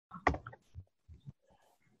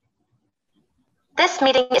This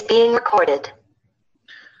meeting is being recorded.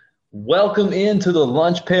 Welcome into the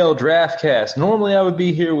Lunch Pail Draftcast. Normally I would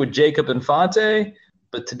be here with Jacob Infante,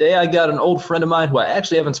 but today I got an old friend of mine who I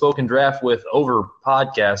actually haven't spoken draft with over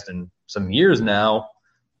podcast in some years now,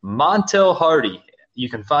 Montel Hardy. You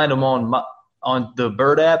can find him on the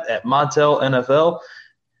Bird app at Montel NFL.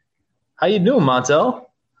 How you doing, Montel?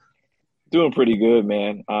 Doing pretty good,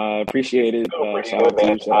 man. I appreciate it. Shout out to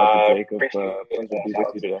you, shout out to Jacob. Pleasure to be with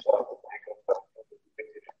you today.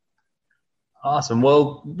 Awesome.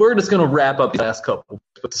 Well, we're just going to wrap up the last couple.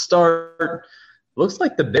 But to start, looks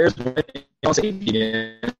like the Bears went on safety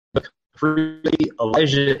and free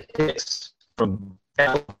Elijah Hicks from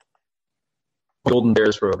Golden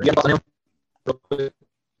Bears program.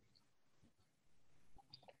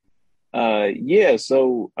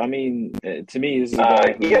 So, I mean, to me, this is a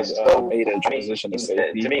guy who made a transition to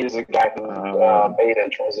safety.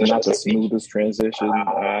 Not the smoothest transition.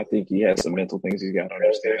 I think he has some mental things he's got to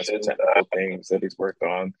understand, some technical things that he's worked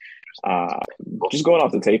on. Just going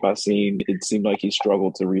off the tape I've seen, it seemed like he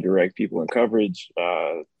struggled to redirect people in coverage.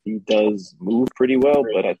 He does move pretty well,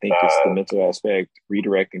 but I think it's the mental aspect,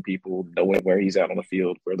 redirecting people, knowing where he's at on the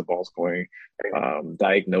field, where the ball's going,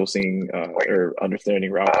 diagnosing or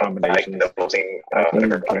understanding route combinations. I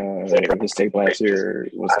think his tape last year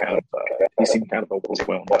was kind of he seemed kind of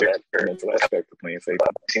overwhelmed by that mental aspect of playing safety.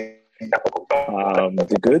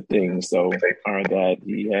 The good things, though, are that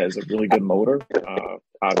he has a really good motor.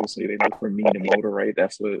 Obviously, they look for mean and motor, right?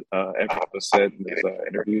 That's what everyone said in his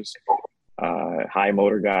interviews. High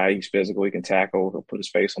motor guy. He's physical. He can tackle. He'll put his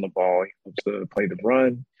face on the ball. He loves to play the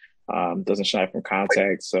run. Doesn't shy from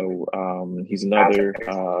contact. So he's another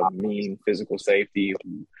mean physical safety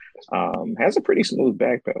who has a pretty smooth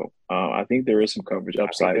back pedal. I think there is some coverage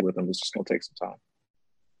upside with him. It's just going to take some time.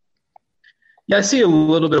 Yeah, I see a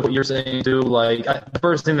little bit of what you're saying too. The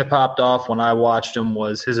first thing that popped off when I watched him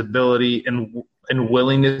was his ability and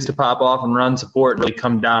willingness to pop off and run support, really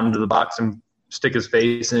come down into the box and stick his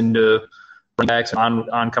face into running backs and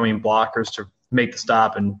oncoming blockers to make the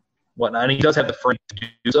stop and whatnot. And he does have the frame to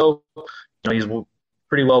do so. He's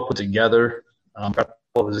pretty well put together. I've got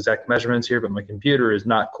all of his exact measurements here, but my computer is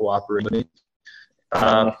not cooperating with me.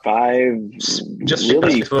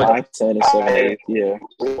 5'10" and 7'8". Yeah.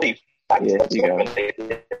 Yeah, you got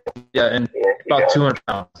it. Yeah, and about 200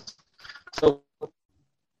 pounds. So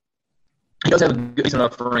he does have a decent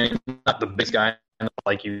enough frame, not the big guy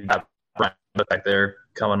like you have right back there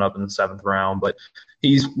coming up in the 7th round, but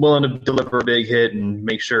he's willing to deliver a big hit and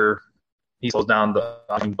make sure he slows down the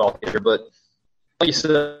ball hitter. But like you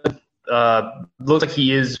said, looks like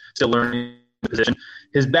he is still learning the position.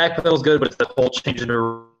 His back pedal is good, but it's the whole change in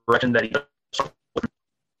direction that he does from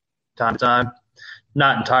time to time.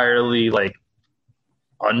 Not entirely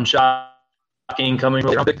unshocking coming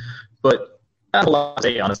really big, but not a lot to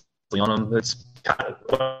say honestly on him. It's kind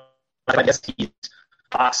of, I guess he's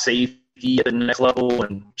a safety at the next level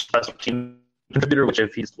and special team contributor, which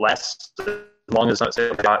if he's less, as long as not say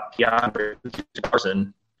Keandre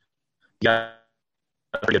Carson, you got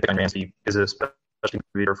a pretty good pick on Ramsey is a special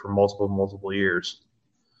contributor for multiple years.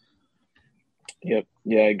 Yep.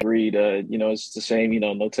 Yeah, agreed. It's the same,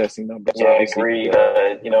 no testing numbers. Yeah, agreed.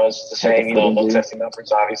 It's the same, no testing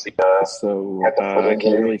numbers, obviously. So I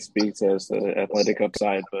can't really speak to the athletic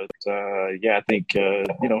upside, but I think,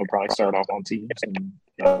 he'll probably start off on teams and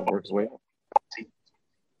work his way up.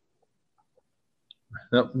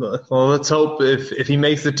 Yep. Well, let's hope if he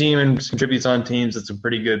makes the team and contributes on teams, it's a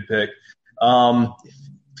pretty good pick.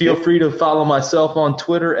 Feel free to follow myself on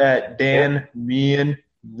Twitter at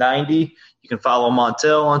DanMeehan90. You can follow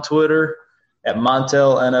Montel on Twitter at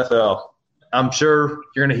MontelNFL. I'm sure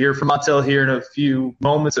you're going to hear from Montel here in a few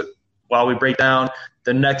moments while we break down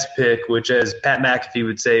the next pick, which, as Pat McAfee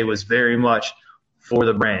would say, was very much for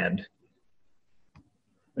the brand.